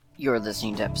You're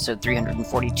listening to episode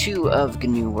 342 of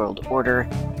GNU World Order.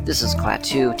 This is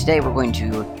Klaatu. Today we're going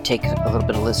to take a little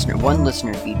bit of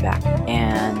listener feedback,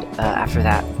 and after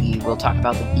that we will talk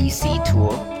about the BC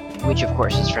tool, which of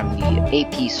course is from the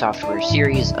AP software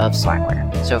series of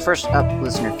Slackware. So first up,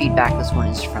 listener feedback. This one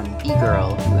is from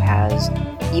beegrrl, who has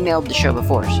emailed the show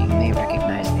before, so you may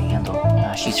recognize the handle.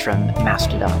 She's from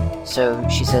Mastodon. So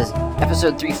she says,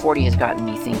 episode 340 has gotten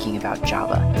me thinking about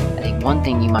Java. I think one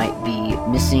thing you might be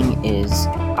missing is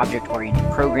object-oriented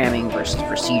programming versus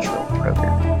procedural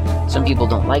programming. Some people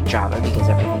don't like Java because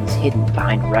everything's hidden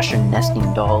behind Russian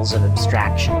nesting dolls of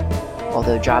abstraction.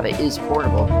 Although Java is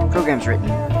portable, programs written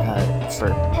for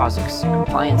POSIX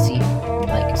compliancy,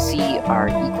 like C, are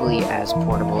equally as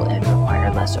portable and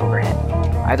require less overhead.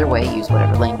 Either way, use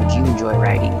whatever language you enjoy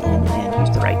writing in and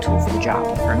use the right tool for the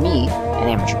job. For me, an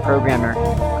amateur programmer,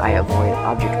 I avoid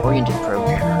object-oriented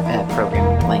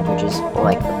programming languages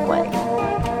like the plague.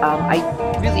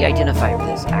 I really identify with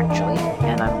this, actually,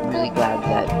 and I'm really glad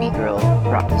that beegrrl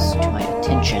brought this to my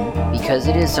attention, because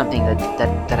it is something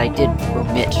that I did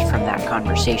omit from that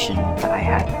conversation that I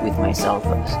had with myself,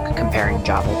 comparing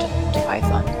Java to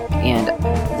Python. And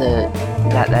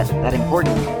that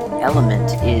important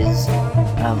element is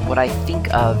what I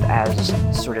think of as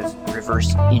sort of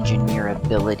reverse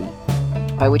engineerability,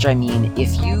 by which I mean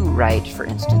if you write, for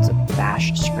instance, a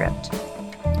bash script,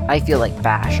 I feel like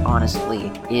bash,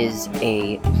 honestly, is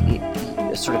a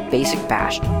sort of basic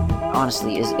bash,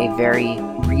 honestly, is a very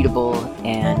readable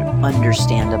and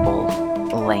understandable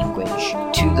language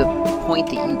to the point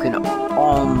that you can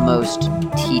almost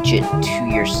teach it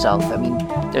to yourself. I mean,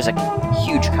 there's a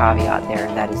huge caveat there,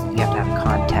 and that is that you have to have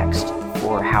context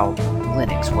for how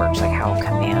Linux works, like how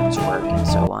commands work and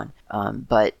so on.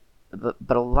 But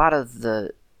a lot of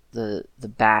the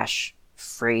bash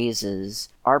phrases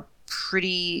are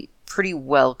pretty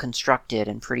well constructed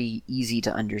and pretty easy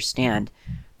to understand.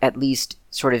 At least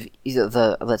sort of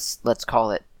let's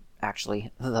call it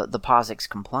actually the POSIX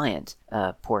compliant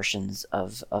portions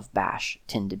of bash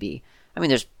tend to be. I mean,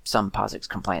 there's some POSIX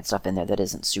compliant stuff in there that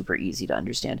isn't super easy to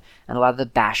understand, and a lot of the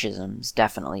bashisms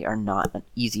definitely are not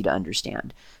easy to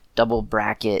understand. Double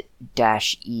bracket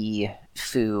dash e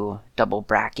foo double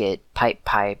bracket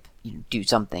pipe do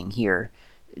something here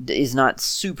is not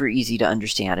super easy to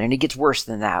understand, and it gets worse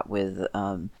than that with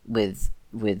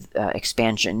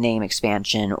expansion, name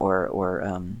expansion, or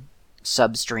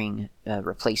substring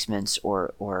replacements,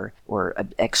 or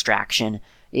extraction.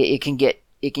 It can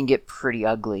get pretty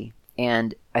ugly,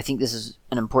 and I think this is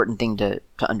an important thing to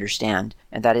understand,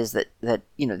 and that is that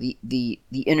the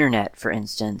internet, for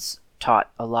instance,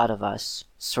 taught a lot of us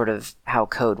sort of how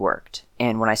code worked,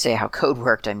 and when I say how code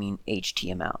worked, I mean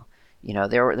HTML.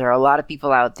 There are a lot of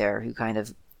people out there who kind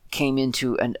of came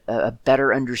into a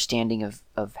better understanding of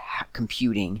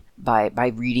computing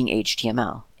by reading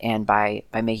HTML and by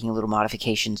making little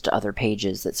modifications to other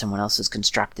pages that someone else has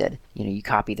constructed. You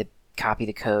copy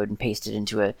the code and paste it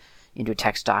into a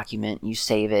text document, and you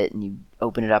save it, and you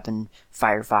open it up in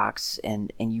Firefox,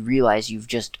 and you realize you've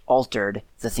just altered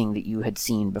the thing that you had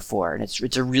seen before, and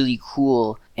it's a really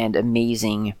cool and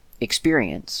amazing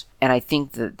experience. And I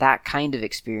think that kind of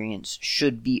experience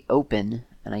should be open,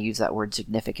 and I use that word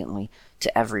significantly,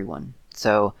 to everyone.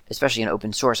 So, especially in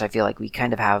open source, I feel like we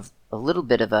kind of have a little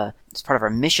bit of it's part of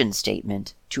our mission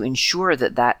statement to ensure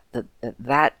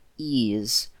that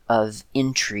ease of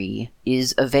entry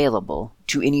is available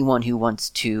to anyone who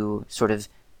wants to sort of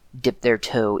dip their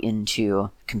toe into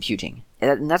computing.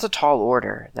 And that's a tall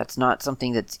order. That's not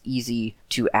something that's easy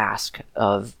to ask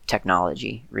of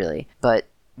technology, really. But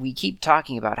we keep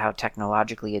talking about how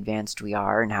technologically advanced we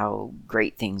are and how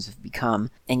great things have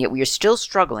become, and yet we are still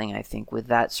struggling, I think, with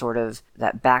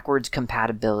that backwards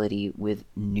compatibility with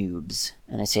noobs.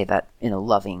 And I say that in a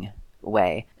loving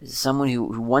way. As someone who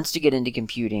wants to get into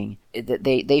computing,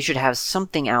 they should have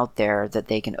something out there that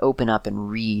they can open up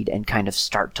and read and kind of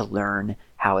start to learn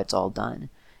how it's all done.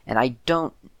 And I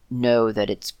don't know that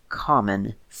it's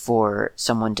common for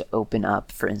someone to open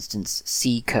up, for instance,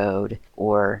 C code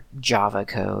or Java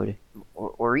code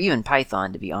or even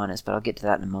Python, to be honest, but I'll get to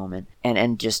that in a moment,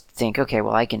 and just think, okay,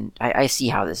 well, I see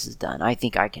how this is done. I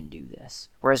think I can do this.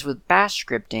 Whereas with bash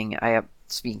scripting,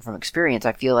 speaking from experience,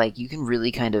 I feel like you can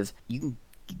really you can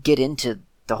get into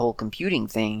the whole computing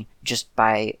thing just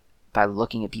by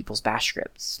looking at people's bash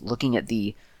scripts, looking at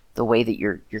the way that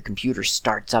your computer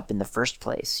starts up in the first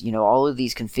place. All of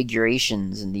these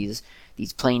configurations and these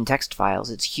plain text files,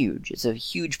 it's huge. It's a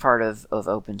huge part of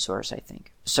open source, I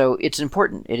think. So it's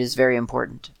important. It is very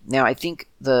important. Now, I think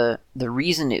the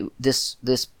reason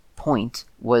this point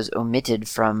was omitted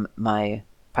from my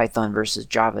Python versus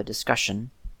Java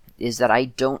discussion is that I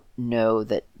don't know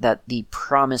that the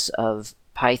promise of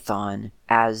Python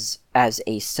as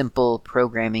a simple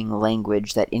programming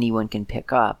language that anyone can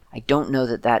pick up, I don't know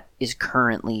that is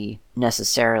currently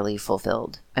necessarily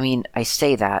fulfilled. I mean, I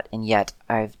say that, and yet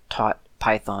I've taught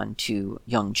Python to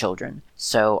young children.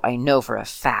 So I know for a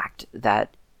fact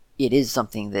that it is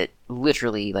something that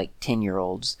literally like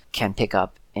 10-year-olds can pick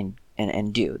up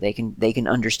and do. They can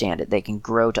understand it. They can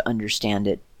grow to understand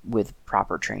it with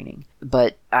proper training.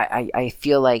 But I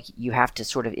feel like you have to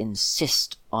sort of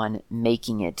insist on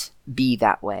making it be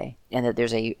that way, and that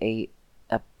there's a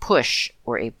push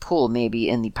or a pull maybe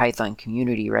in the Python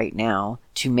community right now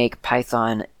to make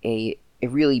Python a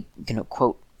really,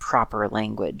 quote, proper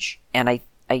language. And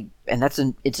it's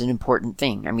an important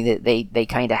thing. I mean, they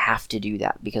kind of have to do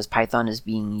that because Python is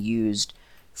being used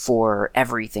for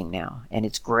everything now, and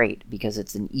it's great because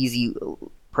it's an easy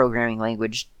programming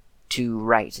language to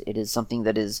write. It is something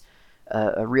that is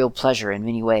a real pleasure in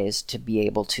many ways to be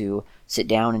able to sit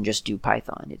down and just do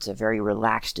Python. It's a very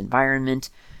relaxed environment.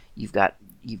 You've got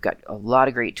a lot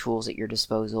of great tools at your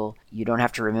disposal. You don't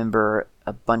have to remember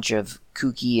a bunch of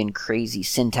kooky and crazy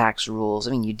syntax rules.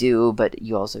 I mean, you do, but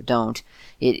you also don't.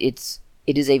 It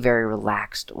is a very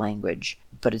relaxed language,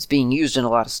 but it's being used in a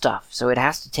lot of stuff, so it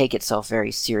has to take itself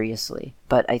very seriously.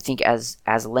 But I think as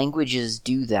languages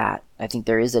do that, I think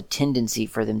there is a tendency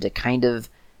for them to kind of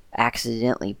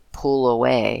accidentally pull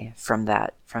away from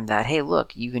that, hey,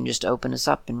 look, you can just open us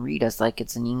up and read us like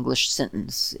it's an English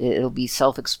sentence. It'll be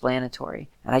self-explanatory.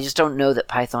 And I just don't know that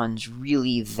Python's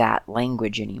really that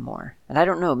language anymore. And I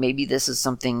don't know, maybe this is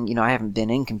something, I haven't been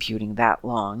in computing that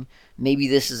long. Maybe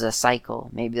this is a cycle.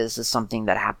 Maybe this is something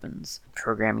that happens.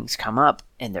 Programming's come up,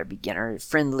 and they're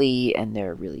beginner-friendly, and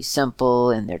they're really simple,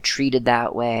 and they're treated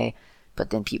that way. But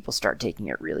then people start taking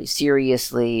it really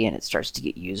seriously, and it starts to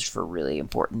get used for really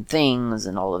important things,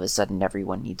 and all of a sudden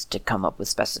everyone needs to come up with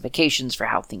specifications for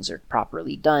how things are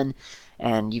properly done,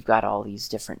 and you've got all these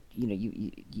different,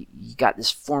 you got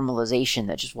this formalization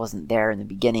that just wasn't there in the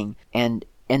beginning, and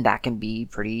that can be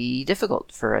pretty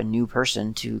difficult for a new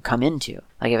person to come into.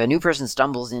 Like if a new person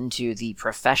stumbles into the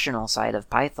professional side of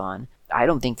Python, I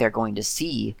don't think they're going to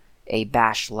see a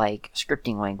bash-like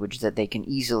scripting language that they can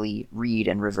easily read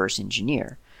and reverse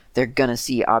engineer. They're going to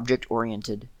see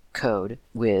object-oriented code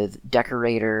with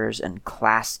decorators and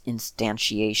class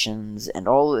instantiations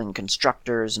and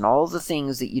constructors and all the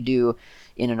things that you do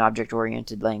in an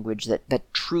object-oriented language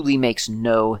that truly makes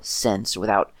no sense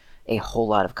without a whole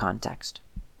lot of context.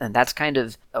 And that's kind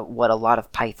of what a lot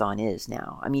of Python is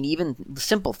now. I mean, even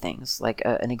simple things, like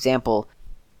an example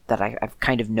that I've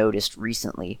kind of noticed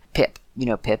recently, pip.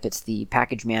 Pip, it's the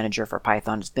package manager for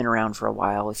Python. It's been around for a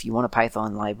while. If you want a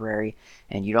Python library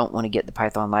and you don't want to get the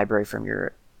Python library from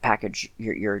your package,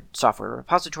 your software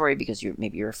repository, because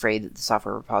maybe you're afraid that the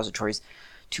software repository is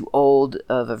too old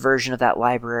of a version of that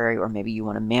library, or maybe you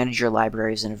want to manage your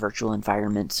libraries in a virtual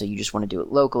environment, so you just want to do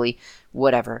it locally,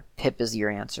 whatever, pip is your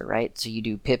answer, right? So you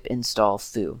do pip install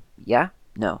foo. Yeah?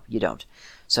 No, you don't.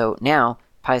 So now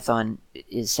Python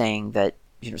is saying that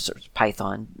sort of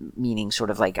Python, meaning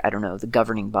sort of like, I don't know, the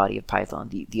governing body of Python.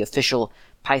 The official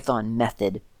Python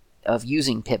method of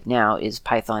using pip now is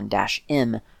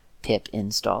python-m pip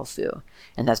install foo.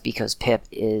 And that's because pip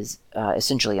is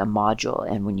essentially a module,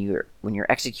 and when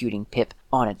you're executing pip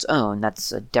on its own,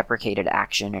 that's a deprecated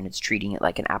action, and it's treating it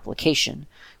like an application.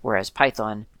 Whereas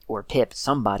Python, or pip,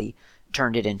 somebody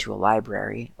turned it into a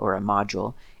library or a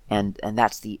module, and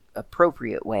that's the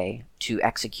appropriate way to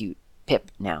execute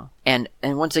pip now. And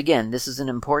once again, this is an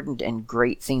important and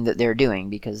great thing that they're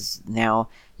doing, because now,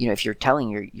 if you're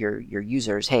telling your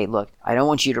users, hey, look, I don't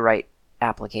want you to write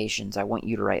applications, I want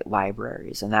you to write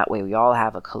libraries, and that way we all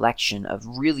have a collection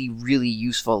of really, really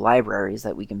useful libraries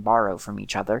that we can borrow from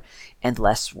each other, and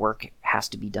less work has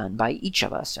to be done by each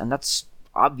of us. And that's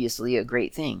obviously a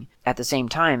great thing. At the same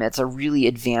time, it's a really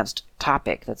advanced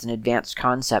topic. That's an advanced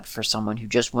concept for someone who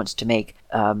just wants to make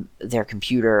their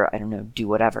computer, I don't know, do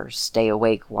whatever, stay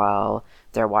awake while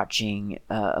they're watching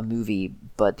a movie,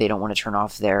 but they don't want to turn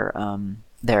off their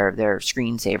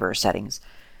screensaver settings,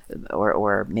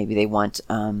 or maybe they want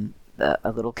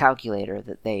a little calculator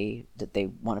that they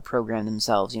want to program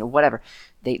themselves. Whatever.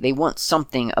 They want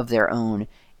something of their own,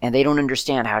 and they don't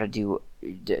understand how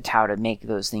to make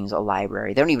those things a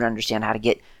library. They don't even understand how to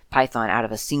get Python out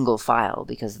of a single file,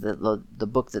 because the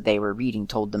book that they were reading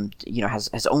told them,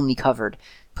 has only covered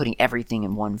putting everything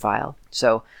in one file.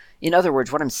 So, in other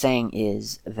words, what I'm saying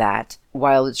is that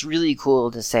while it's really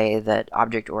cool to say that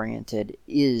object-oriented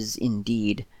is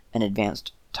indeed an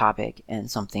advanced topic and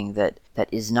something that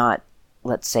is not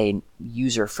let's say,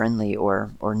 user-friendly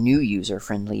or new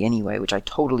user-friendly anyway, which I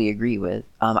totally agree with.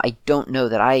 I don't know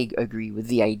that I agree with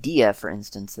the idea, for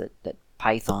instance, that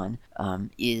Python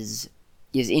is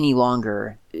any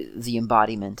longer the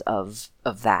embodiment of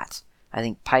that. I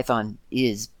think Python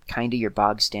is kind of your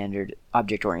bog standard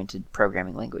object-oriented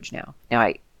programming language now.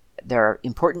 Now, there are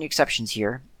important exceptions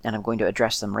here, and I'm going to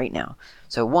address them right now.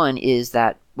 So one is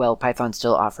that, well, Python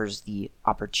still offers the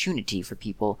opportunity for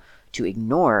people to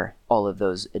ignore all of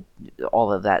those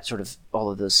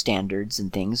standards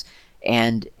and things,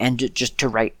 and just to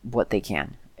write what they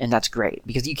can, and that's great,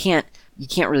 because you can't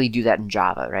really do that in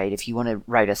Java, right? If you want to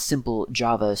write a simple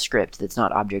Java script that's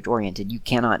not object oriented, you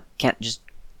can't just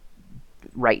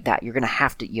write that. You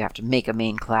have to make a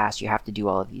main class. You have to do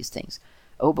all of these things.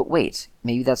 Oh, but wait,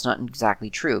 maybe that's not exactly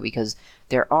true, because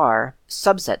there are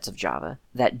subsets of Java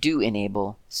that do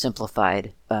enable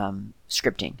simplified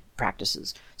scripting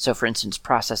practices. So for instance,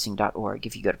 processing.org.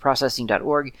 If you go to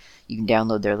processing.org, you can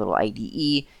download their little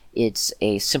IDE. It's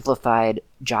a simplified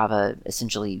Java,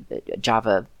 essentially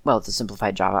Java, well, it's a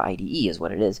simplified Java IDE is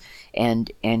what it is.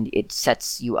 And it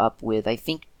sets you up with, I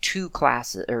think, two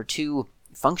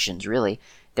functions, really.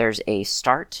 There's a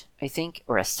start, I think,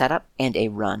 or a setup, and a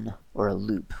run, or a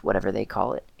loop, whatever they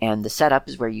call it. And the setup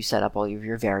is where you set up all of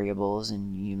your variables,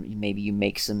 and maybe you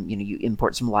make some, you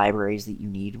import some libraries that you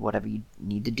need, whatever you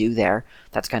need to do there.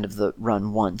 That's kind of the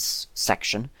run once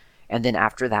section. And then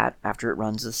after that, after it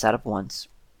runs the setup once,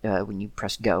 when you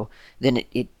press go, then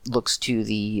it looks to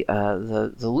the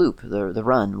loop, the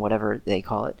run, whatever they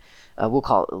call it. We'll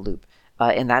call it a loop.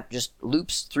 And that just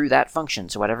loops through that function.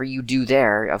 So whatever you do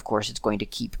there, of course, it's going to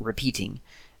keep repeating.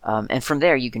 And from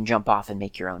there, you can jump off and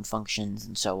make your own functions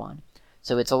and so on.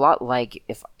 So it's a lot like,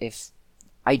 if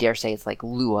I dare say, it's like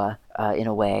Lua in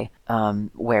a way,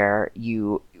 where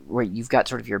you've got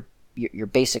sort of your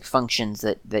basic functions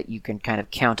that you can kind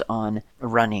of count on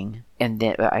running. And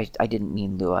then I didn't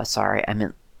mean Lua, sorry, I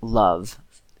meant Love,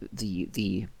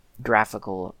 the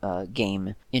graphical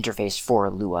game interface for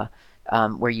Lua.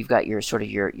 Where you've got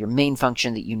your main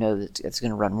function that that's going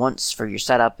to run once for your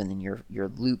setup, and then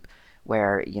your loop,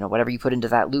 where whatever you put into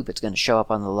that loop, it's going to show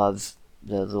up on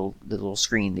the little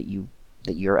screen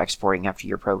that you're exporting after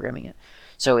you're programming it.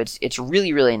 So it's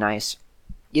really, really nice.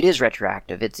 It is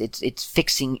retroactive. It's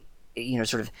fixing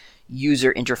sort of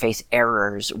user interface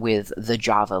errors with the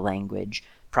Java language.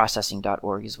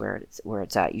 Processing.org is where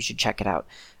it's at. You should check it out.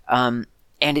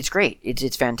 And it's great.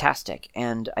 It's fantastic.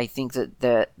 And I think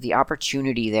that the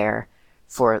opportunity there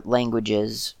for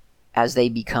languages, as they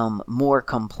become more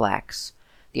complex,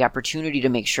 the opportunity to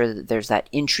make sure that there's that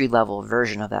entry-level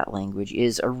version of that language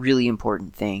is a really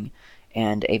important thing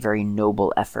and a very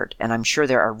noble effort. And I'm sure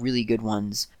there are really good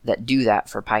ones that do that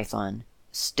for Python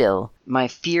still. My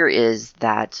fear is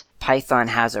that Python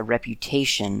has a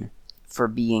reputation for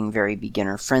being very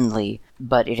beginner-friendly,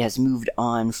 but it has moved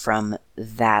on from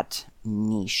that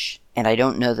niche. And I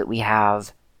don't know that we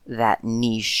have that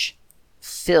niche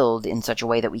filled in such a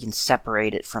way that we can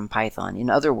separate it from Python. In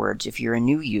other words, if you're a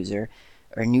new user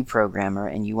or a new programmer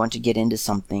and you want to get into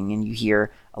something and you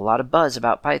hear a lot of buzz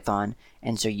about Python,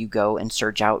 and so you go and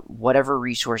search out whatever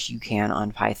resource you can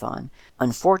on Python.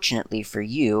 Unfortunately for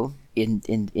you, in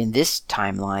this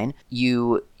timeline,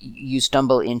 you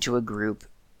stumble into a group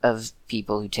of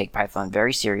people who take Python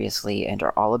very seriously and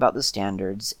are all about the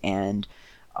standards and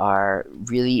are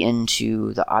really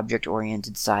into the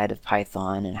object-oriented side of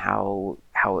Python and how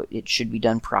it should be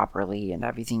done properly, and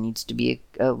everything needs to be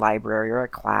a library or a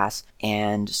class,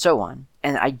 and so on.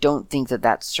 And I don't think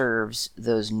that serves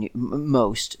those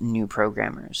most new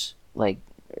programmers, like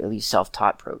at least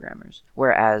self-taught programmers.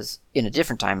 Whereas in a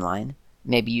different timeline,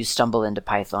 maybe you stumble into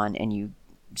Python and you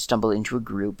stumble into a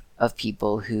group of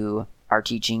people who are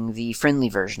teaching the friendly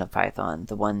version of Python,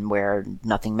 the one where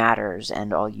nothing matters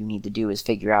and all you need to do is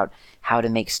figure out how to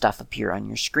make stuff appear on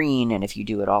your screen, and if you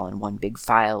do it all in one big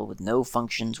file with no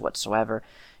functions whatsoever,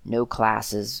 no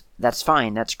classes, that's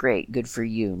fine, that's great, good for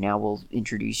you. Now we'll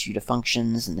introduce you to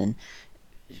functions, and then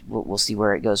we'll see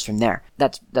where it goes from there.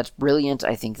 That's brilliant.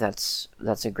 I think that's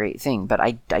a great thing, but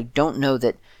I don't know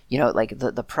that, like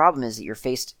the problem is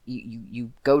that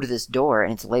you go to this door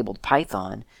and it's labeled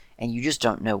Python, and you just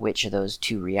don't know which of those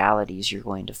two realities you're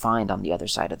going to find on the other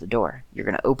side of the door. You're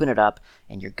going to open it up,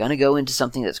 and you're going to go into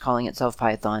something that's calling itself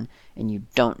Python, and you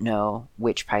don't know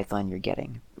which Python you're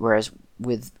getting. Whereas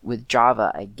with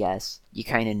Java, I guess, you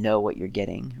kind of know what you're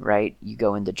getting, right? You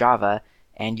go into Java,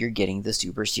 and you're getting the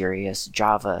super serious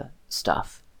Java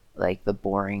stuff, like the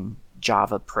boring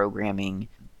Java programming,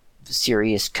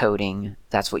 serious coding.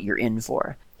 That's what you're in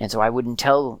for. And so I would not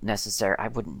tell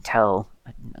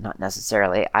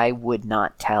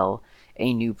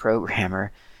a new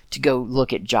programmer to go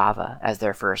look at Java as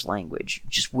their first language.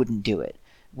 Just wouldn't do it.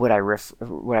 Would I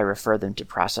refer them to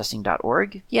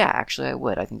processing.org? Yeah, actually I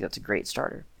would. I think that's a great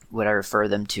starter. Would I refer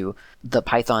them to the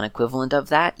Python equivalent of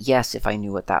that? Yes, if I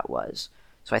knew what that was.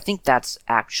 So I think that's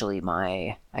actually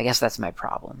my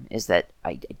problem, is that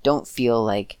I don't feel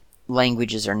like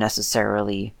languages are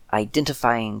necessarily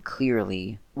identifying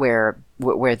clearly where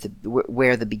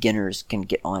the beginners can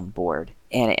get on board.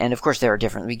 And of course there are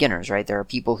different beginners, right? There are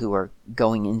people who are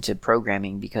going into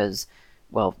programming because,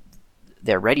 well,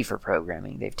 they're ready for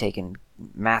programming. They've taken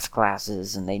math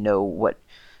classes and they know what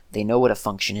a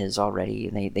function is already,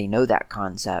 and they know that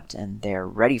concept and they're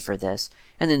ready for this.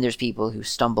 And then there's people who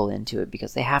stumble into it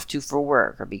because they have to for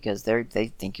work, or because they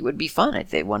think it would be fun if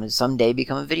they want to someday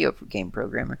become a video game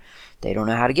programmer. They don't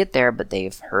know how to get there, but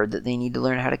they've heard that they need to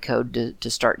learn how to code to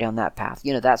start down that path,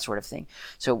 that sort of thing.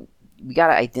 So we got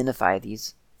to identify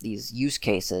these use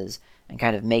cases and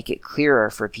kind of make it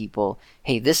clearer for people.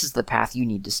 Hey, this is the path you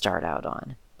need to start out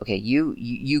on. Okay,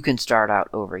 you can start out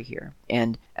over here.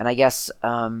 And I guess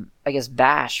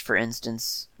Bash, for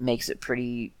instance, makes it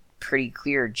pretty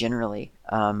clear generally.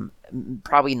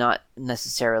 Probably not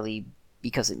necessarily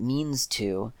because it means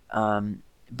to,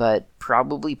 but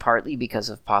probably partly because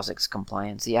of POSIX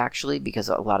compliancy, actually, because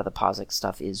a lot of the POSIX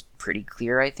stuff is pretty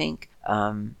clear, I think.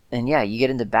 And yeah, you get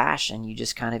into Bash and you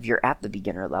just you're at the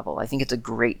beginner level. I think it's a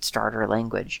great starter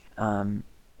language.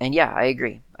 And yeah, I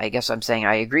agree. I guess I'm saying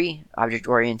I agree.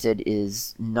 Object-oriented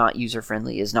is not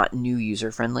user-friendly, is not new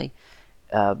user-friendly.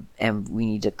 And we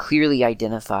need to clearly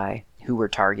identify who we're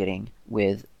targeting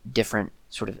with different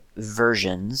sort of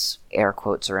versions, air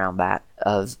quotes around that,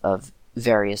 of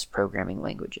various programming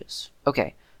languages.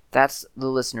 Okay, that's the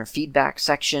listener feedback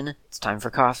section. It's time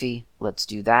for coffee. Let's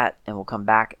do that, and we'll come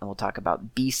back and we'll talk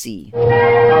about BC.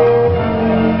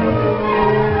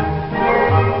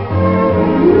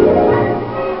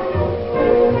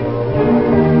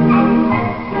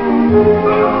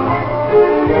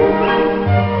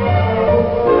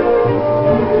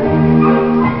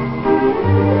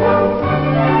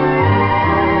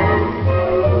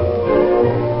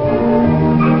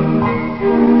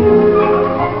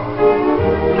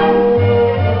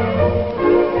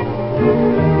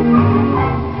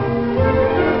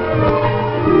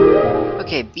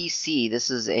 Okay, BC, this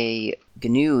is a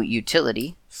GNU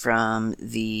utility from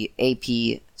the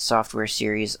AP software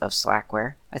series of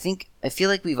Slackware. I feel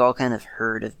like we've all kind of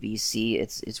heard of BC.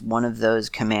 It's one of those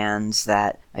commands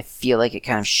that I feel like it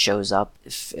kind of shows up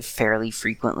fairly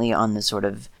frequently on the sort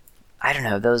of, I don't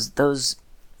know, those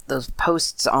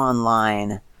posts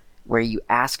online where you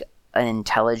ask an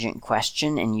intelligent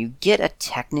question and you get a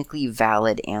technically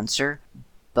valid answer,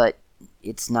 but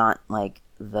it's not like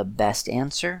the best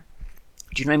answer.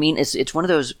 Do you know what I mean? It's one of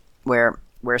those where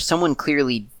someone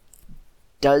clearly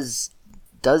does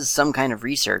some kind of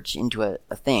research into a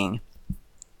thing,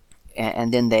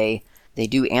 and then they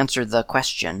do answer the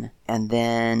question, and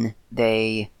then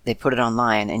they put it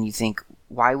online, and you think,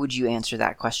 why would you answer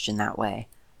that question that way?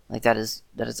 Like that is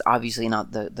obviously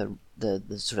not the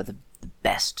sort of the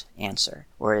best answer,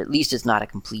 or at least it's not a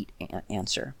complete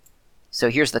answer. So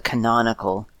here's the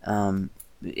canonical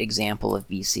example of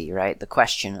BC, right? The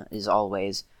question is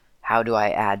always, how do I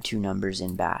add two numbers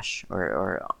in Bash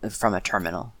or from a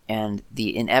terminal? And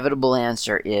the inevitable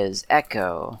answer is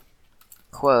echo,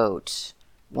 quote,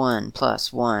 1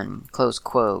 + 1, close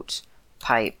quote,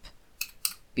 pipe,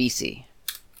 BC.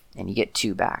 And you get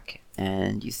 2 back.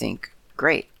 And you think,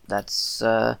 great, that's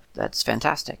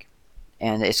fantastic.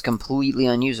 And it's completely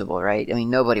unusable, right? I mean,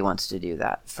 nobody wants to do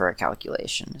that for a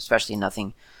calculation, especially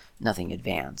nothing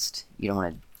advanced. You don't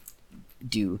want to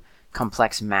do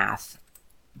complex math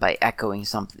by echoing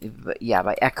something,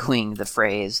 by echoing the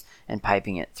phrase and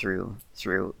piping it through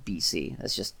BC.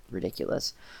 That's just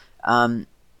ridiculous.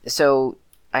 So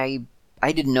I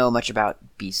didn't know much about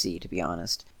BC, to be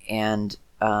honest, and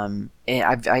I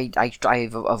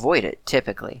avoid it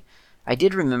typically. I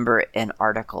did remember an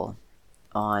article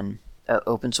on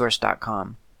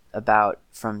opensource.com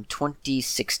from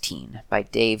 2016 by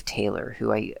Dave Taylor,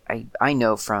 who I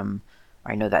know from,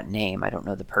 I know that name, I don't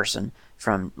know the person,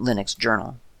 from Linux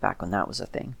Journal, back when that was a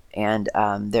thing. And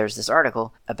there's this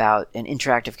article about an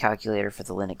interactive calculator for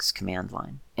the Linux command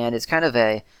line. And it's kind of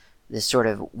this sort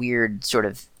of weird sort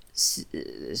of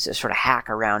hack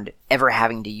around ever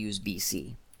having to use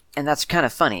BC. And that's kind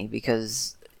of funny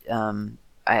because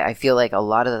I feel like a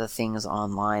lot of the things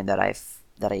online that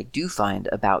I do find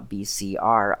about BC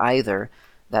are either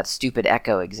that stupid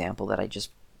echo example that I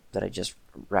just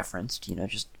referenced,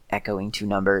 just echoing two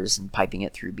numbers and piping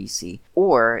it through BC,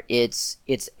 or it's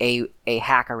a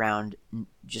hack around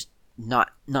just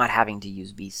not having to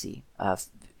use BC.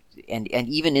 And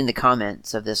even in the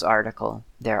comments of this article,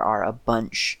 there are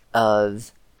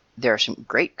some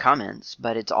great comments,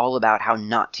 but it's all about how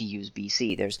not to use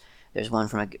BC. There's one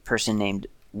from a person named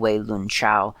Wei Lun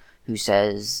Chao who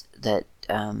says that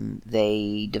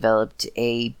they developed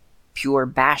a pure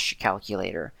bash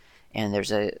calculator, and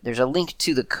there's a link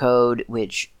to the code,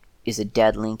 which is a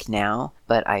dead link now,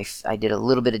 but I did a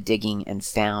little bit of digging and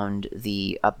found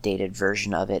the updated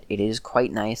version of it. It is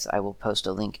quite nice. I will post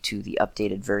a link to the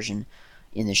updated version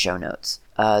in the show notes.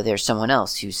 There's someone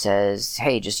else who says,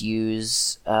 hey, just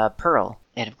use Perl.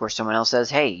 And of course someone else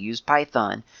says, hey, use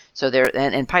Python. So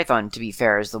and Python, to be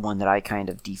fair, is the one that I kind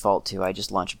of default to. I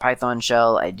just launch a Python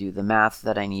shell, I do the math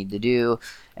that I need to do,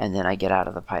 and then I get out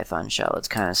of the Python shell. It's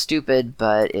kind of stupid,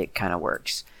 but it kind of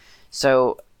works.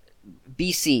 So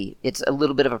BC, it's a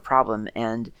little bit of a problem,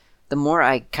 and the more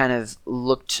I kind of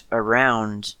looked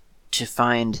around to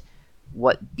find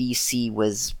what BC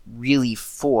was really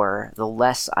for, the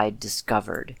less I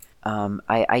discovered.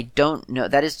 I don't know,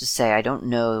 that is to say, I don't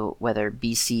know whether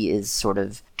BC is sort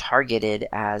of targeted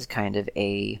as kind of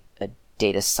a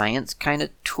data science kind of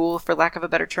tool, for lack of a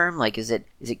better term. Like, is it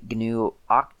GNU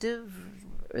Octave?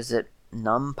 Is it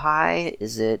NumPy?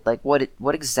 Is it like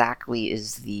what exactly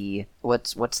is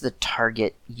what's the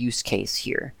target use case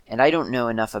here? And I don't know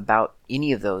enough about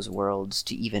any of those worlds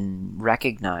to even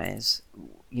recognize,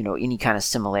 any kind of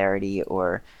similarity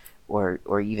or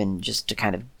even just to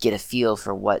kind of get a feel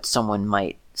for what someone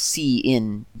might see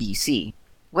in BC.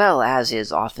 Well, as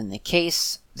is often the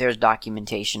case, there's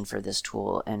documentation for this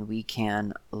tool, and we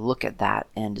can look at that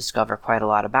and discover quite a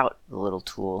lot about the little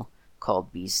tool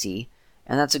called BC.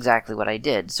 And that's exactly what I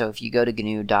did. So if you go to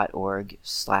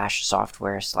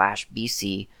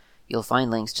gnu.org/software/BC, you'll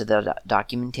find links to the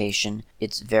documentation.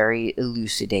 It's very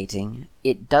elucidating.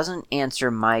 It doesn't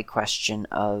answer my question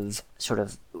of sort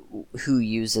of who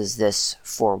uses this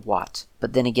for what.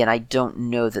 But then again, I don't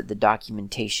know that the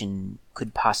documentation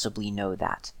could possibly know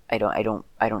that. I don't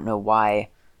know why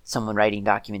someone writing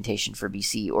documentation for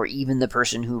BC, or even the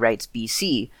person who writes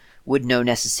BC, would know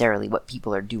necessarily what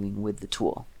people are doing with the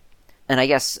tool. And I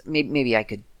guess maybe I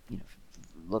could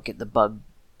look at the bug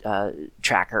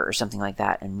tracker or something like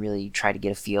that and really try to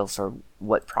get a feel for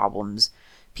what problems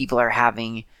people are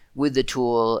having with the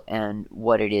tool and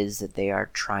what it is that they are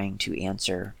trying to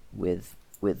answer with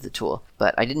the tool.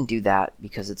 But I didn't do that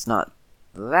because it's not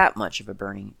that much of a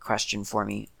burning question for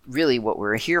me. Really, what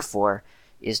we're here for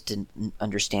is to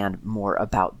understand more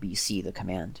about BC, the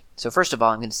command. So first of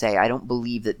all, I'm going to say I don't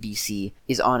believe that BC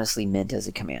is honestly meant as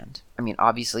a command. I mean,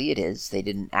 obviously it is. They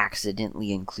didn't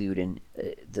accidentally include in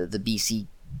the BC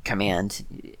command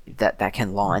that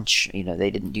can launch. They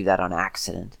didn't do that on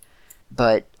accident.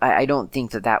 But I don't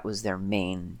think that was their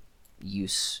main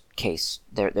use case,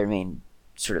 their main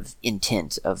sort of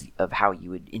intent of how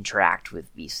you would interact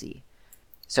with BC.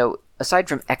 So aside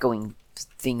from echoing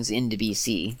things into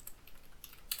BC,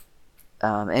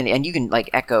 and you can like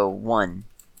echo one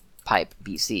pipe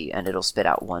BC and it'll spit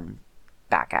out one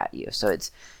back at you. So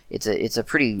it's a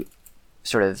pretty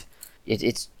sort of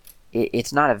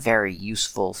it's not a very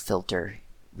useful filter,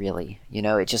 really.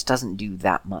 It just doesn't do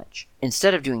that much.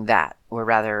 Instead of doing that, or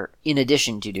rather in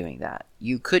addition to doing that,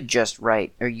 you could just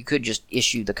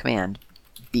issue the command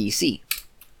BC.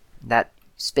 That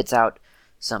spits out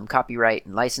some copyright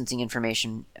and licensing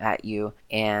information at you,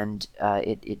 and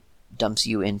it dumps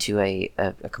you into a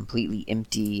completely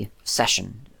empty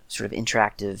session, sort of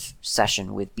interactive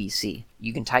session with BC.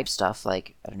 You can type stuff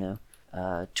like,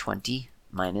 20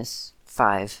 minus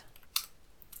 5,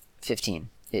 15.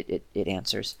 It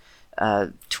answers.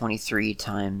 23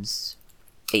 times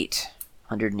 8,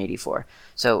 184.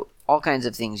 So all kinds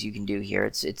of things you can do here.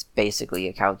 It's basically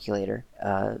a calculator.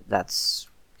 That's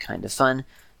kind of fun.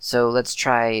 So let's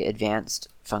try advanced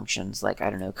functions like,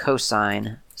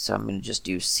 cosine. So I'm going to just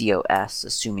do COS,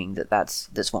 assuming that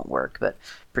this won't work, but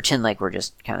pretend like we're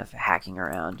just kind of hacking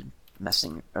around and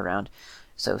messing around.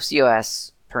 So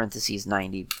COS, parentheses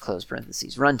 90, close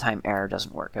parentheses. Runtime error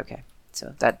doesn't work. Okay,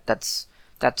 so that's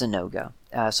a no-go.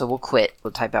 So we'll quit. We'll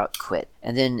type out quit.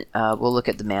 And then we'll look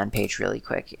at the man page really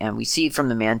quick. And we see from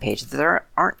the man page that there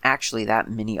aren't actually that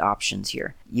many options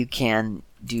here. You can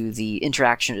do the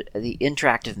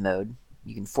interactive mode.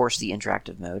 You can force the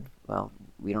interactive mode. Well,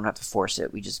 we don't have to force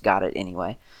it. We just got it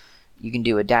anyway. You can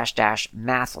do a --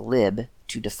 math lib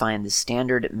to define the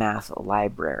standard math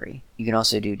library. You can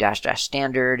also do --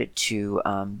 standard to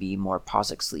be more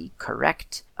POSIXly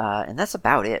correct. And that's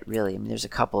about it, really. I mean, there's a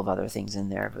couple of other things in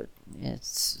there, but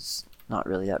it's not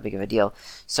really that big of a deal.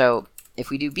 So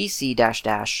if we do BC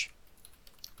 --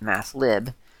 math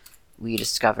lib, we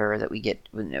discover that we get,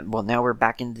 well, now we're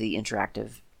back into the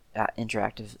interactive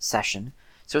session.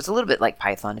 So it's a little bit like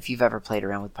Python. If you've ever played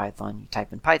around with Python, you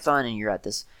type in Python and you're at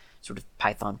this sort of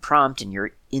Python prompt, and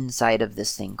you're inside of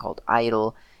this thing called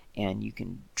idle, and you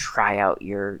can try out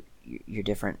your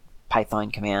different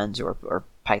Python commands or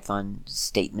Python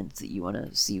statements that you want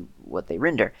to see what they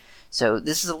render. So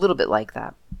this is a little bit like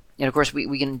that. And of course,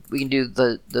 we can do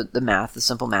the math, the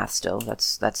simple math still.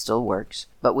 That still works.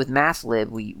 But with mathlib,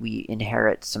 we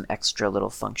inherit some extra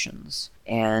little functions,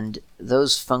 and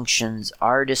those functions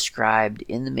are described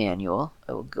in the manual.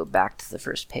 I will go back to the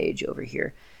first page over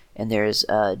here, and there's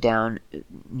down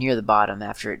near the bottom,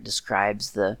 after it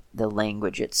describes the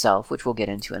language itself, which we'll get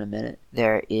into in a minute,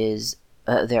 there is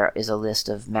a list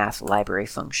of math library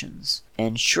functions.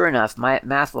 And sure enough, my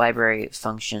math library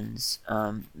functions,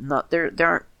 there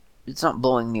aren't. It's not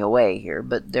blowing me away here,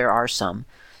 but there are some.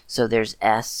 So there's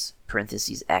s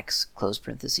parentheses x close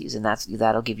parentheses, and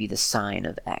that'll give you the sine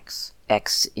of x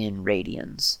in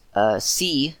radians.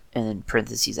 C and then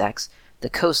parentheses x, the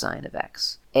cosine of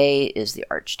x. A is the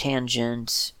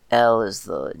arctangent. L is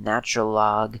the natural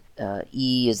log.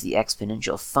 E is the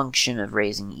exponential function of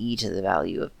raising e to the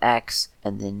value of x,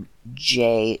 and then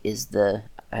J is the,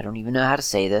 I don't even know how to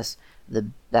say this.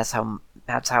 That's how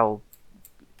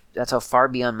far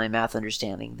beyond my math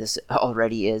understanding this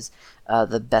already is,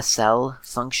 the Bessel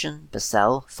function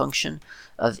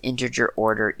of integer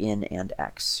order in and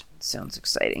x. Sounds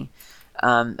exciting.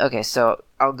 Okay, so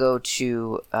I'll go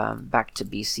to back to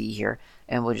BC here,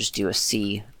 and we'll just do a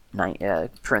C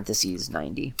parentheses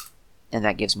 90, and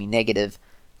that gives me negative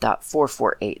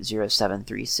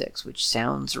 .4480.736, which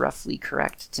sounds roughly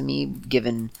correct to me,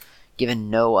 given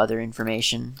no other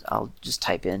information. I'll just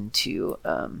type into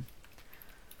a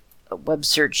web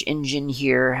search engine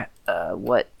here,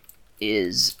 what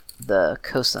is the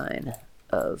cosine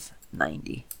of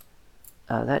 90?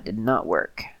 That did not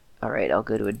work. Alright, I'll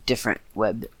go to a different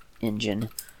web engine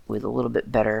with a little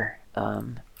bit better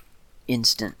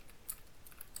instant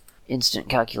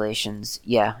calculations.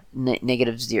 Yeah,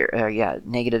 negative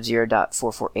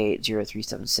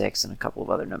 0.4480.376 and a couple of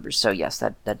other numbers. So yes,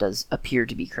 that does appear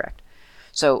to be correct.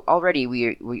 So already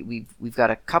we've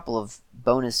got a couple of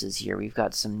bonuses here. We've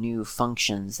got some new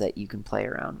functions that you can play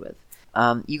around with.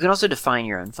 You can also define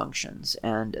your own functions,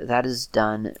 and that is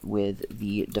done with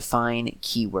the define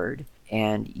keyword.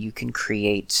 And you can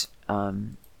create a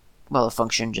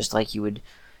function just like you would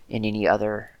in any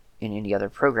other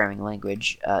programming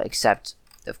language, except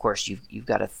of course you've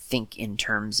got to think in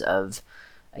terms of,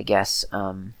 I guess,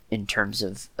 in terms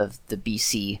of the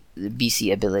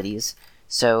BC abilities.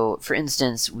 So, for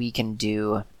instance, we can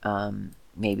do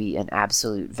maybe an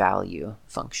absolute value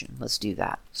function. Let's do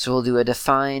that. So we'll do a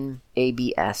define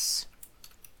ABS,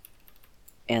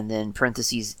 and then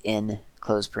parentheses in,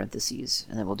 close parentheses,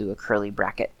 and then we'll do a curly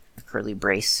bracket, a curly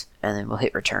brace, and then we'll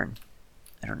hit return.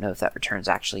 I don't know if that return's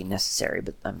actually necessary,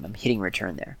 but I'm hitting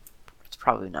return there. It's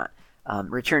probably not.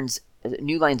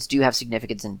 New lines do have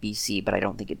significance in BC, but I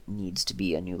don't think it needs to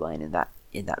be a new line in that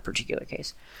particular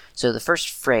case. So the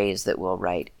first phrase that we'll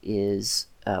write is,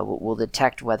 we'll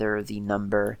detect whether the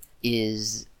number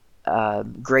is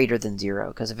greater than 0,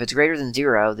 because if it's greater than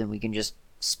 0, then we can just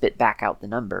spit back out the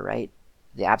number, right?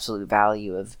 The absolute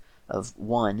value of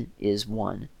 1 is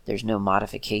 1. There's no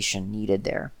modification needed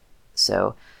there.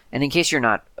 So, and in case you're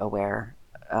not aware,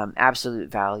 absolute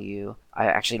value, I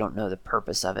actually don't know the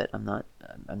purpose of it. I'm not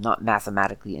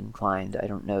mathematically inclined. I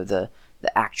don't know the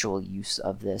actual use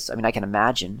of this. I mean, I can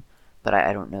imagine, but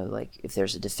I don't know like if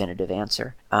there's a definitive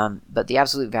answer. But the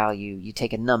absolute value, you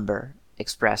take a number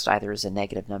expressed either as a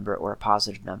negative number or a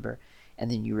positive number,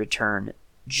 and then you return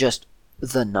just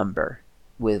the number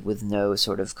with no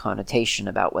sort of connotation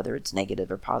about whether it's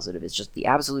negative or positive. It's just the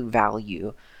absolute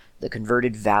value, the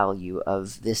converted value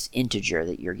of this integer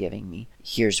that you're giving me.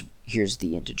 Here's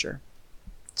the integer.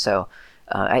 So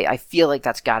I feel like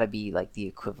that's got to be like the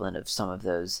equivalent of some of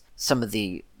the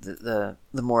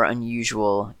more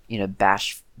unusual,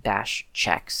 bash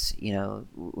checks,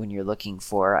 when you're looking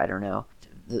for, I don't know,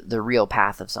 the real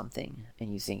path of something,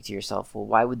 and you think to yourself, well,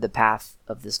 why would the path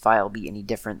of this file be any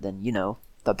different than,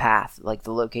 the path, like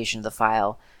the location of the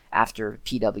file after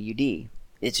PWD?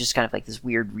 It's just kind of like this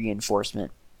weird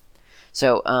reinforcement.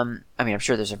 So, I'm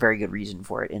sure there's a very good reason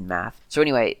for it in math. So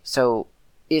anyway,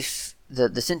 if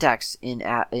the syntax in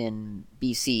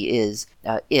BC is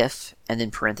if, and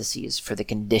then parentheses for the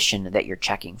condition that you're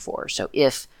checking for. So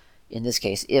if, in this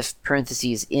case, if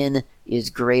parentheses in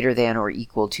is greater than or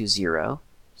equal to 0,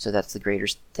 so that's the greater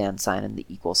than sign and the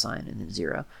equal sign, and then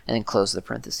 0, and then close the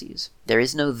parentheses. There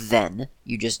is no then.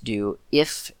 You just do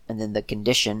if, and then the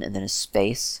condition, and then a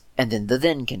space, and then the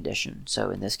then condition.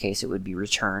 So in this case, it would be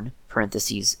return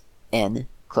parentheses n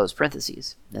close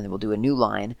parentheses, and then we'll do a new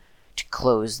line to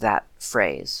close that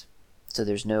phrase. So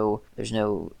there's no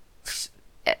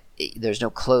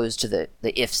close to the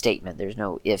if statement. There's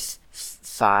no if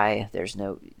phi. There's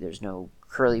no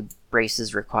curly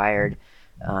braces required.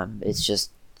 It's just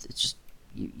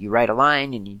you write a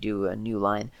line and you do a new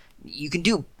line. You can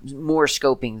do more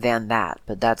scoping than that,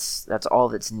 but that's all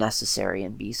that's necessary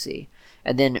in BC.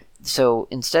 And then, so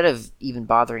instead of even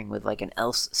bothering with like an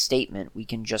else statement, we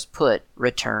can just put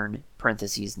return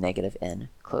parentheses negative n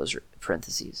close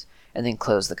parentheses, and then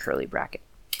close the curly bracket.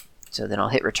 So then I'll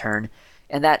hit return,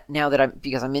 and that, now that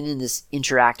because I'm in this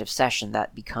interactive session,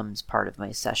 that becomes part of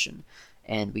my session.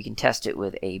 And we can test it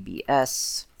with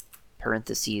abs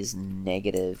parentheses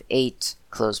negative 8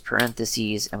 close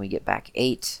parentheses, and we get back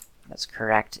 8. That's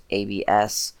correct.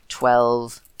 abs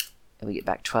 12, and we get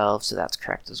back 12, so that's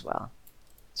correct as well.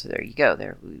 So there you go.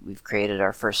 There we've created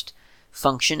our first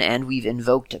function, and we've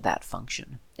invoked that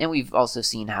function. And we've also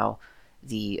seen how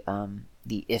the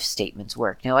if statements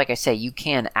work. Now, like I say, you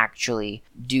can actually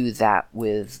do that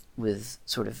with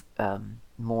sort of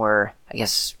more, I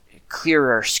guess,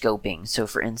 clearer scoping. So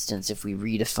for instance, if we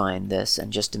redefine this,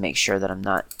 and just to make sure that I'm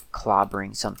not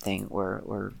clobbering something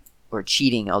or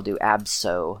cheating, I'll do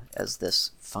abso as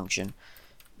this function.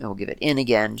 And we'll give it in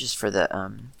again just for the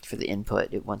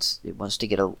input. It wants to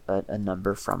get a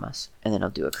number from us. And then I'll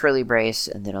do a curly brace,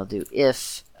 and then I'll do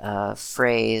if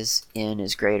phrase in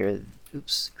is greater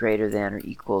than or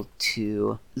equal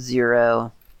to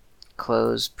 0,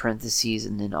 close parentheses,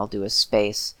 and then I'll do a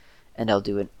space, and I'll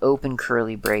do an open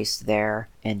curly brace there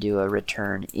and do a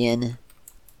return in,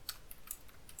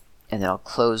 and then I'll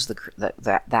close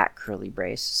that curly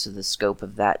brace. So the scope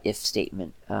of that if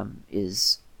statement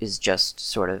is just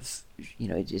sort of,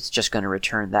 it's just going to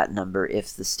return that number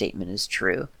if the statement is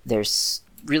true. There's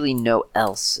really no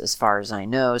else as far as I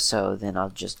know, so then I'll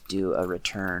just do a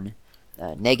return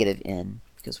negative in,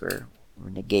 because we're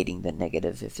negating the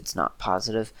negative if it's not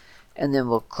positive, and then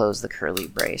we'll close the curly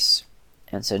brace.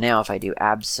 And so now if I do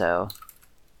abso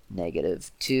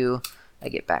negative 2, I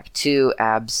get back 2,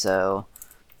 abso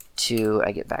 2,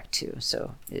 I get back 2.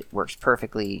 So it works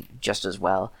perfectly just as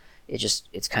well.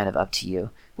 It's kind of up to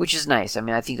you, which is nice. I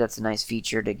mean, I think that's a nice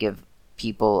feature to give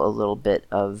people a little bit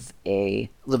of an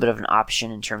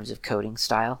option in terms of coding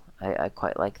style. I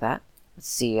quite like that. Let's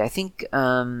see. I think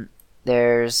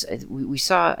we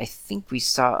saw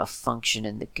a function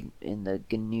in the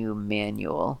GNU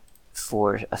manual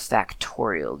for a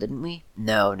factorial, didn't we?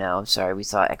 No, I'm sorry. We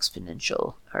saw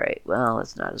exponential. All right. Well,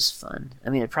 it's not as fun. I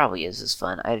mean, it probably is as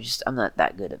fun. I'm not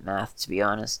that good at math, to be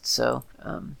honest. So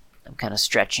I'm kind of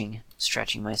stretching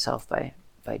myself by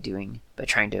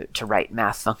trying to write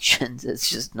math functions. It's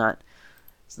just not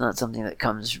something that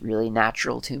comes really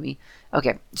natural to me.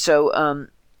 Okay, so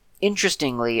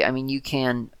interestingly, I mean, you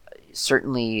can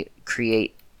certainly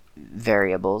create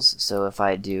variables. So if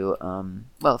I do,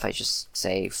 if I just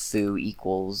say foo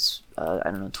equals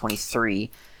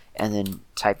 23, and then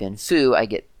type in foo, I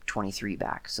get 23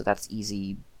 back. So that's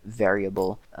easy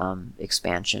variable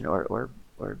expansion or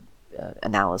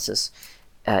analysis,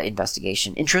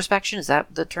 investigation, introspection. Is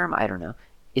that the term? I don't know.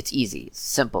 It's easy. It's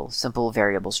simple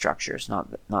variable structures. Not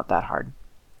that hard.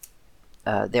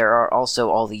 There are also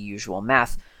all the usual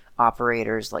math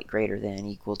operators like greater than,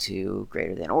 equal to,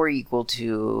 greater than or equal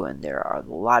to, and there are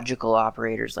the logical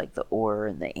operators like the or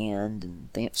and the and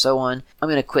so on. I'm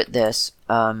going to quit this,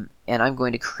 and we're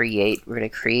going to create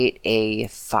a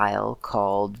file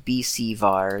called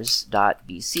bcvars.bc,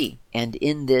 and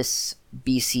in this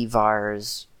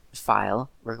bcvars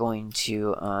file, we're going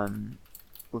to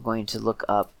look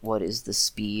up what is the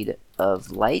speed of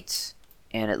light,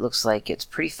 and it looks like it's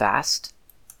pretty fast.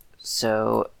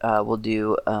 So we'll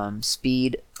do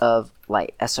speed of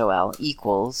light, SOL,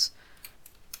 equals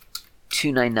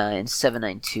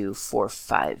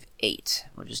 299,792,458.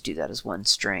 We'll just do that as one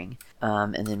string.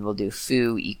 And then we'll do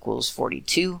foo equals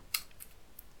 42.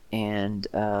 And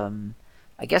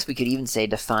I guess we could even say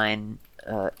define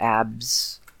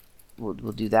abs. We'll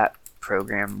do that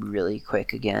program really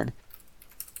quick again,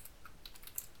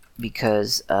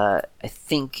 because I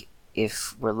think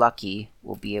if we're lucky,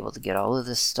 we'll be able to get all of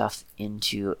this stuff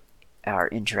into our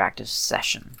interactive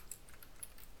session.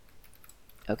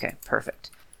 Okay, perfect.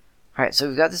 All right, so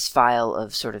we've got this file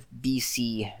of sort of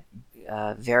BC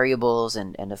variables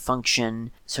and a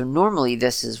function. So normally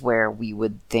this is where we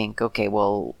would think, okay,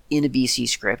 well, in a BC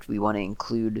script, we want to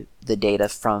include the data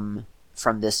from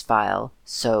this file,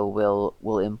 so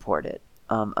we'll import it.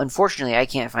 Unfortunately, I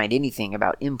can't find anything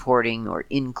about importing or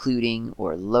including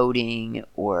or loading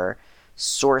or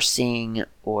sourcing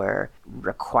or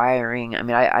requiring. I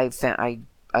mean, I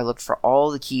looked for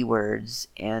all the keywords,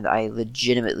 and I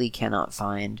legitimately cannot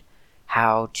find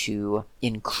how to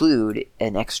include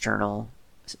an external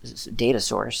data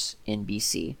source in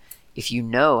BC. If you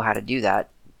know how to do that,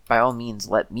 by all means,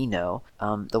 let me know.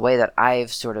 The way that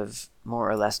I've sort of more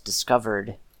or less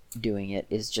discovered doing it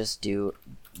is just do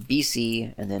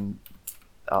BC, and then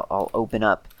I'll open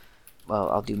up,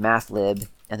 well, I'll do mathlib,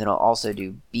 and then I'll also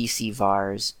do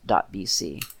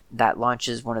bcvars.bc. That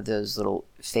launches one of those little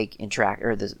fake the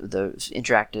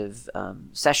interactive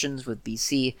sessions with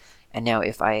BC. And now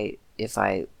if I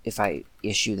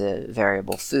issue the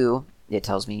variable foo, it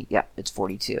tells me, yeah, it's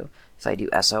 42. If I do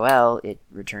SOL, it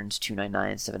returns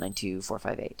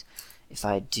 299,792,458. If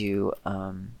I do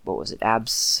what was it,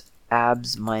 abs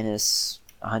minus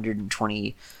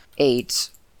 128,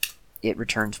 it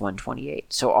returns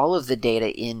 128. So all of the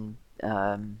data in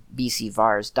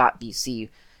bcvars.bc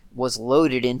was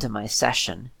loaded into my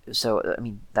session. So, I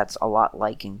mean, that's a lot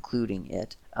like including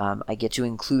it. I get to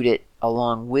include it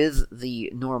along with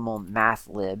the normal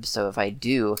mathlib. So if I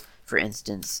do, for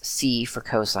instance, C for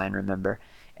cosine, remember,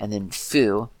 and then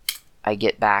foo, I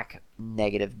get back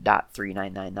negative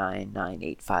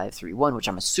 .399998531, which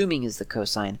I'm assuming is the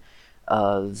cosine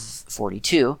of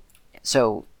 42.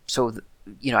 So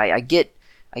you know, I get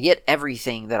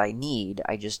everything that I need.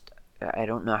 I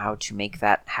don't know how to make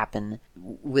that happen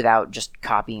without just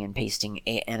copying and pasting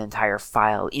an entire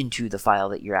file into the file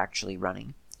that you're actually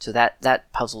running. So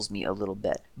that puzzles me a little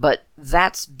bit. But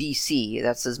that's BC.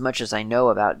 That's as much as I know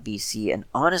about BC, and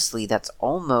honestly, that's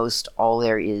almost all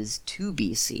there is to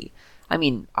BC. I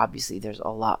mean, obviously, there's a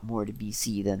lot more to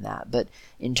BC than that, but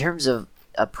in terms of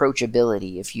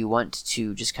approachability, if you want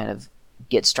to just kind of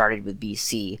get started with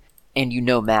BC, and you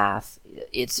know math,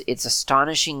 it's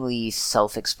astonishingly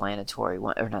self-explanatory,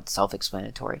 or not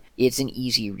self-explanatory. It's an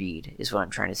easy read, is what I'm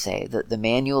trying to say. The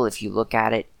manual, if you look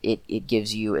at it, it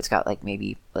gives you, it's got like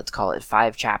maybe, let's call it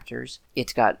 5 chapters.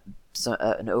 It's got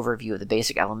an overview of the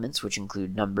basic elements, which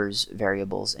include numbers,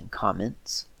 variables, and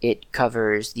comments. It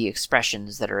covers the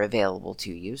expressions that are available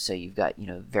to you. So you've got, you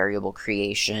know, variable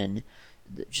creation,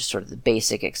 just sort of the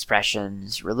basic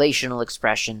expressions, relational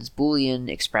expressions, Boolean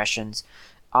expressions,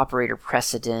 operator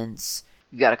precedence.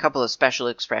 You've got a couple of special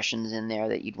expressions in there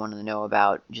that you'd want to know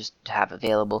about just to have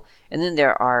available. And then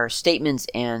there are statements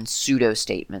and pseudo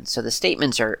statements. So the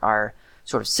statements are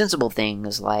sort of sensible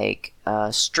things like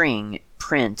string,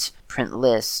 print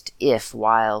list, if,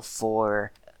 while,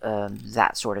 for,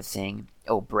 that sort of thing.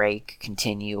 Oh, break,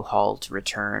 continue, halt,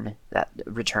 return, that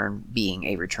return being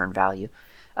a return value.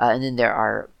 And then there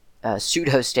are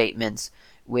pseudo statements,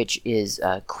 which is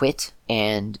quit,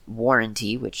 and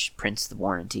warranty, which prints the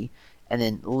warranty, and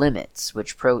then limits,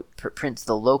 which prints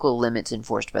the local limits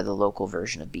enforced by the local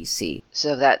version of BC.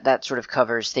 So that sort of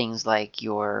covers things like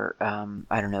your,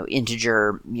 I don't know,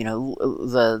 integer, you know,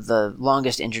 the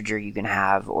longest integer you can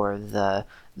have, or the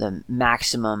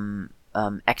maximum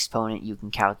exponent you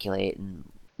can calculate, and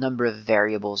number of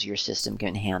variables your system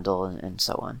can handle, and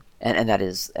so on. And that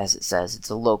is, as it says,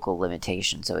 it's a local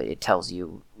limitation, so it tells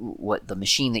you what the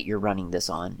machine that you're running this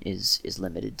on is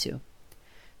limited to.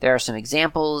 There are some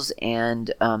examples,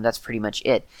 and that's pretty much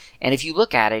it. And if you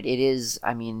look at it, it is,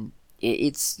 I mean,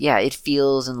 it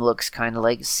feels and looks kind of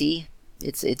like C.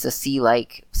 It's a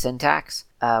C-like syntax,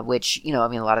 which, you know, I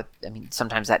mean,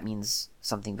 sometimes that means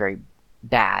something very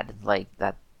bad, like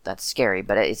that's scary,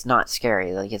 but it's not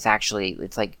scary. Like, it's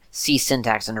like C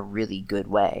syntax in a really good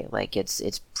way. Like, it's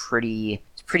pretty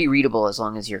readable, as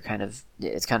long as you're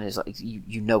it's kind of like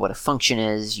you know what a function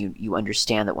is. You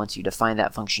understand that once you define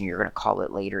that function, you're going to call it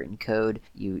later in code.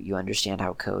 You understand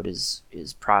how code is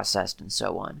processed, and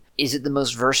so on. Is it the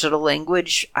most versatile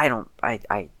language? I don't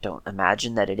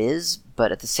imagine that it is,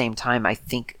 but at the same time, I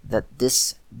think that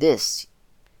this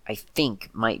I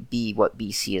think might be what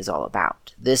BC is all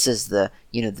about. This is the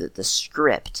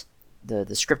script, the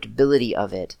scriptability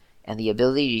of it, and the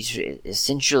ability to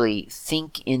essentially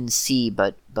think in C,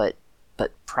 but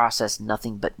process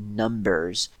nothing but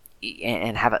numbers,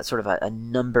 and have a sort of a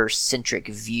number-centric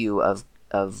view of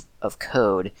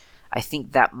code. I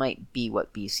think that might be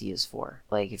what BC is for.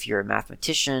 Like, if you're a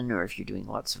mathematician, or if you're doing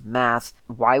lots of math,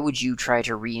 why would you try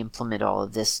to re-implement all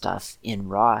of this stuff in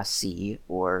raw C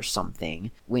or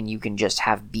something when you can just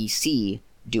have BC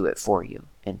do it for you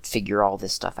and figure all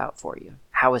this stuff out for you?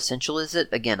 How essential is it?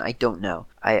 Again, I don't know.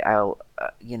 I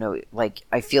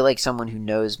feel like someone who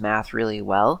knows math really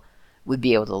well would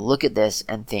be able to look at this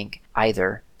and think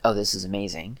either, oh, this is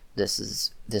amazing.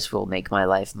 This will make my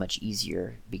life much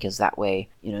easier, because that way,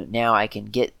 now I can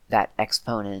get that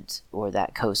exponent or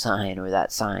that cosine or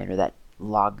that sine or that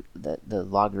the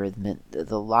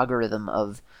logarithm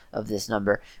of this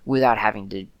number without having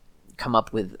to come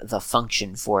up with the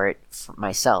function for it for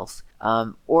myself.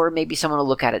 Or maybe someone will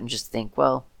look at it and just think,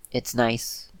 well, it's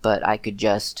nice, but I could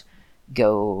just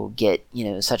go get,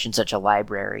 such and such a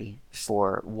library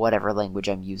for whatever language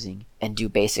I'm using and do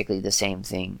basically the same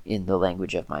thing in the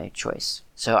language of my choice.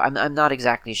 So I'm not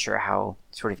exactly sure how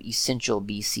sort of essential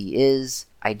BC is.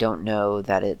 I don't know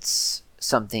that it's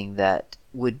something that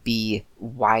would be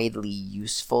widely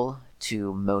useful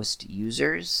to most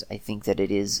users. I think that it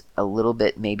is a little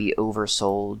bit maybe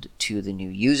oversold to the new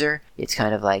user. It's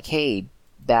kind of like, hey,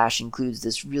 Bash includes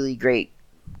this really great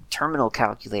terminal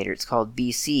calculator. It's called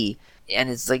BC. And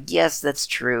it's like, yes, that's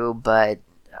true, but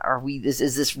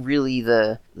is this really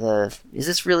is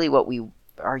this really what we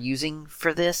are using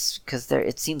for this? Because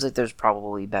it seems like there's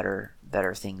probably better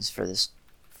things for this,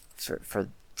 for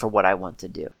what I want to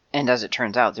do. And as it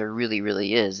turns out, there really,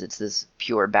 really is. It's this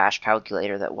pure Bash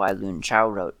calculator that Wai Lun Chao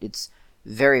wrote. It's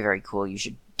very, very cool. You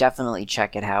should definitely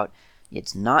check it out.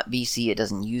 It's not BC. It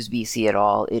doesn't use BC at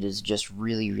all. It is just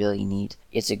really, really neat.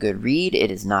 It's a good read.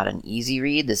 It is not an easy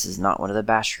read. This is not one of the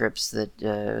Bash scripts that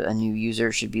a new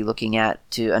user should be looking at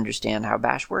to understand how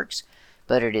Bash works.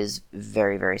 But it is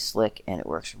very, very slick, and it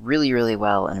works really, really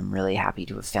well, and I'm really happy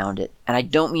to have found it. And I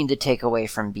don't mean to take away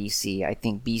from BC. I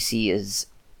think BC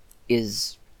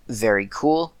is very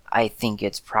cool. I think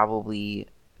it's probably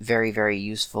very, very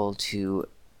useful to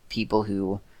people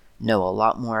who know a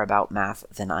lot more about math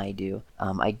than I do.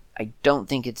 I don't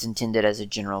think it's intended as a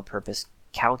general purpose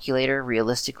calculator,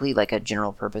 realistically, like a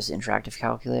general purpose interactive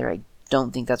calculator. I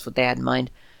don't think that's what they had in mind.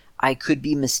 I could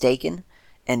be mistaken,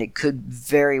 and it could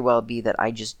very well be that I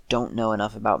just don't know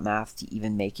enough about math to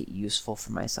even make it useful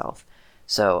for myself.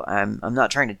 So I'm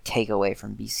not trying to take away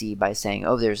from BC by saying,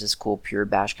 oh, there's this cool pure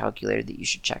Bash calculator that you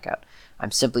should check out.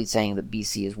 I'm simply saying that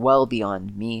BC is well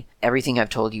beyond me. Everything I've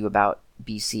told you about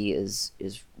BC is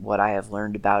what I have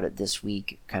learned about it this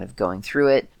week, kind of going through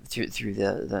it, through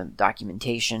the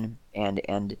documentation,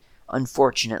 and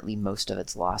unfortunately most of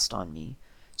it's lost on me.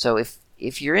 So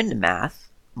if you're into math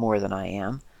more than I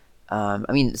am,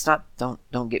 I mean, it's not,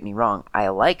 don't get me wrong, I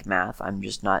like math, I'm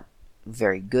just not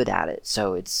very good at it.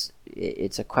 So it's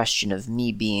a question of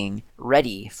me being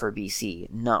ready for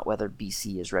BC, not whether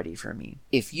BC is ready for me.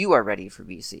 If you are ready for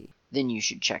BC, then you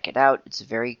should check it out. It's a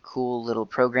very cool little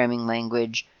programming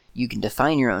language. You can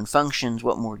define your own functions.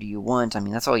 What more do you want? I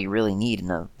mean, that's all you really need in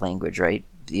a language, right?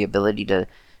 The ability to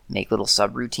make little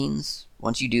subroutines.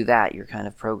 Once you do that, you're kind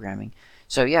of programming.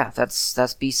 So yeah, that's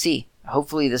BC.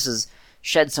 Hopefully this has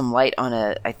shed some light on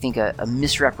a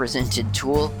misrepresented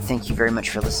tool. Thank you very much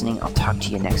for listening. I'll talk to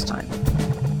you next time.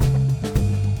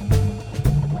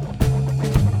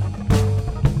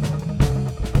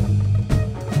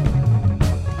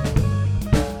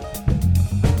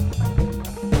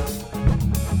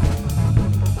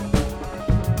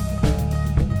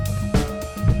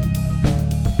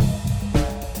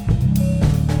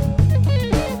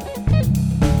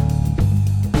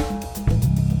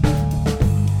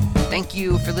 Thank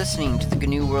you for listening to the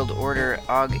GNU World Order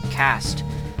Ogcast.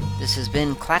 This has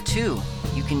been Klaatu.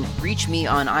 You can reach me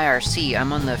on IRC.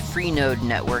 I'm on the Freenode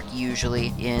network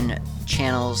usually in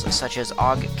channels such as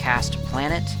Ogcast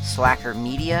Planet, Slacker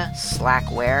Media,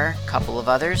 Slackware, a couple of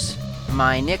others.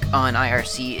 My nick on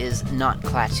IRC is not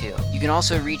Klaatu. You can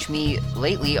also reach me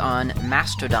lately on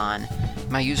Mastodon.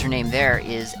 My username there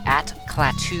is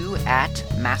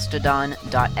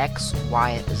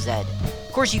 @klaatu@mastodon.xyz.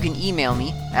 Of course, you can email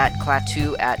me at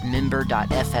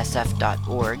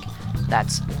klaatu@member.fsf.org.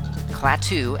 That's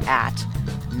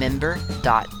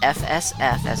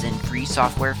klaatu@member.fsf, as in Free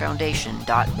Software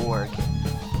Foundation.org.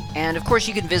 And of course,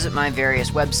 you can visit my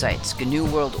various websites,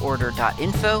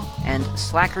 gnuworldorder.info and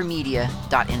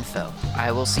slackermedia.info.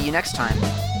 I will see you next time.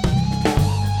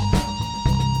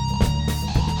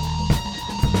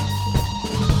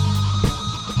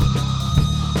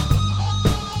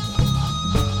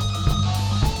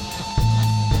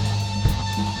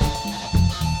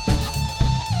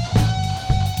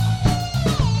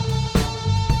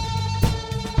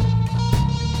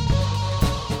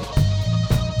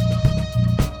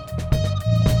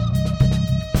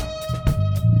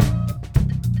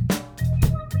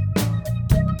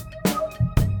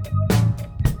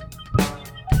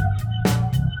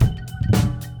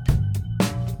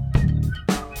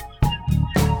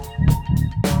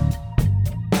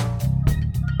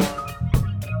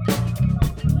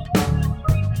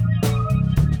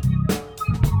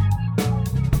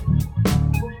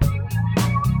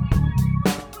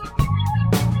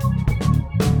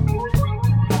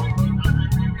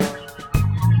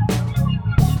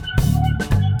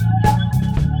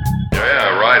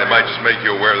 make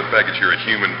you aware of the fact that you're a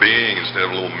human being instead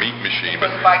of a little meat machine.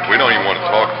 But we don't even want to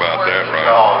talk about that, right?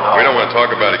 No. We don't want to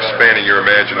talk about expanding your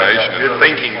imagination and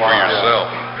thinking for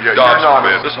yourself. Yeah, God you're not-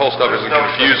 forbid. This whole stuff isn't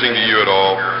confusing to you at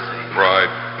all, right?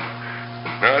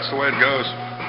 No, that's the way it goes.